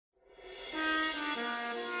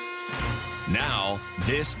Now,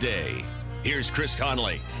 this day. Here's Chris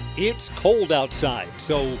Conley. It's cold outside,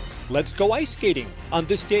 so let's go ice skating on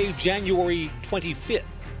this day, January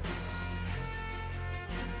 25th.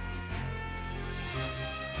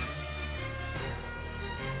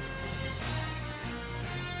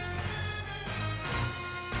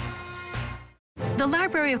 The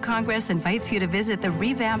Library of Congress invites you to visit the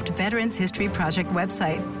revamped Veterans History Project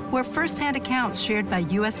website, where first-hand accounts shared by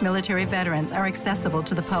U.S. military veterans are accessible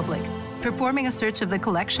to the public. Performing a search of the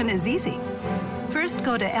collection is easy. First,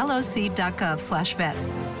 go to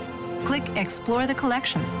loc.gov/vets. Click Explore the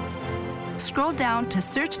Collections. Scroll down to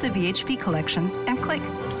Search the VHP Collections and click.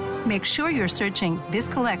 Make sure you're searching this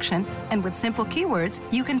collection, and with simple keywords,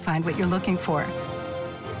 you can find what you're looking for.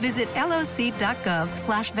 Visit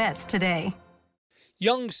loc.gov/vets today.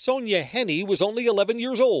 Young Sonja Henie was only 11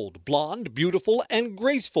 years old, blonde, beautiful, and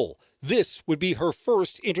graceful. This would be her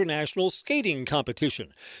first international skating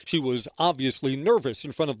competition. She was obviously nervous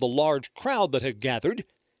in front of the large crowd that had gathered,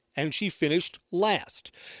 and she finished last.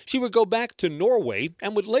 She would go back to Norway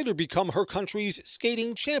and would later become her country's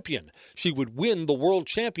skating champion. She would win the World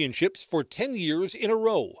Championships for 10 years in a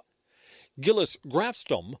row. Gillis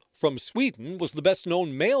Grafström from Sweden was the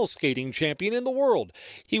best-known male skating champion in the world.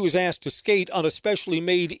 He was asked to skate on a specially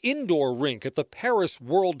made indoor rink at the Paris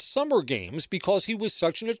World Summer Games because he was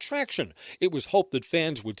such an attraction. It was hoped that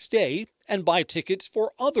fans would stay and buy tickets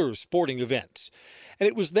for other sporting events. And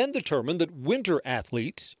it was then determined that winter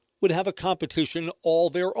athletes would have a competition all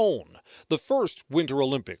their own. The first Winter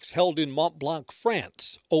Olympics, held in Mont Blanc,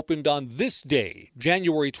 France, opened on this day,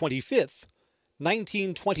 January 25th,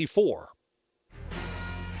 1924.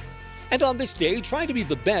 And on this day, try to be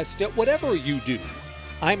the best at whatever you do.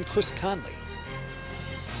 I'm Chris Conley.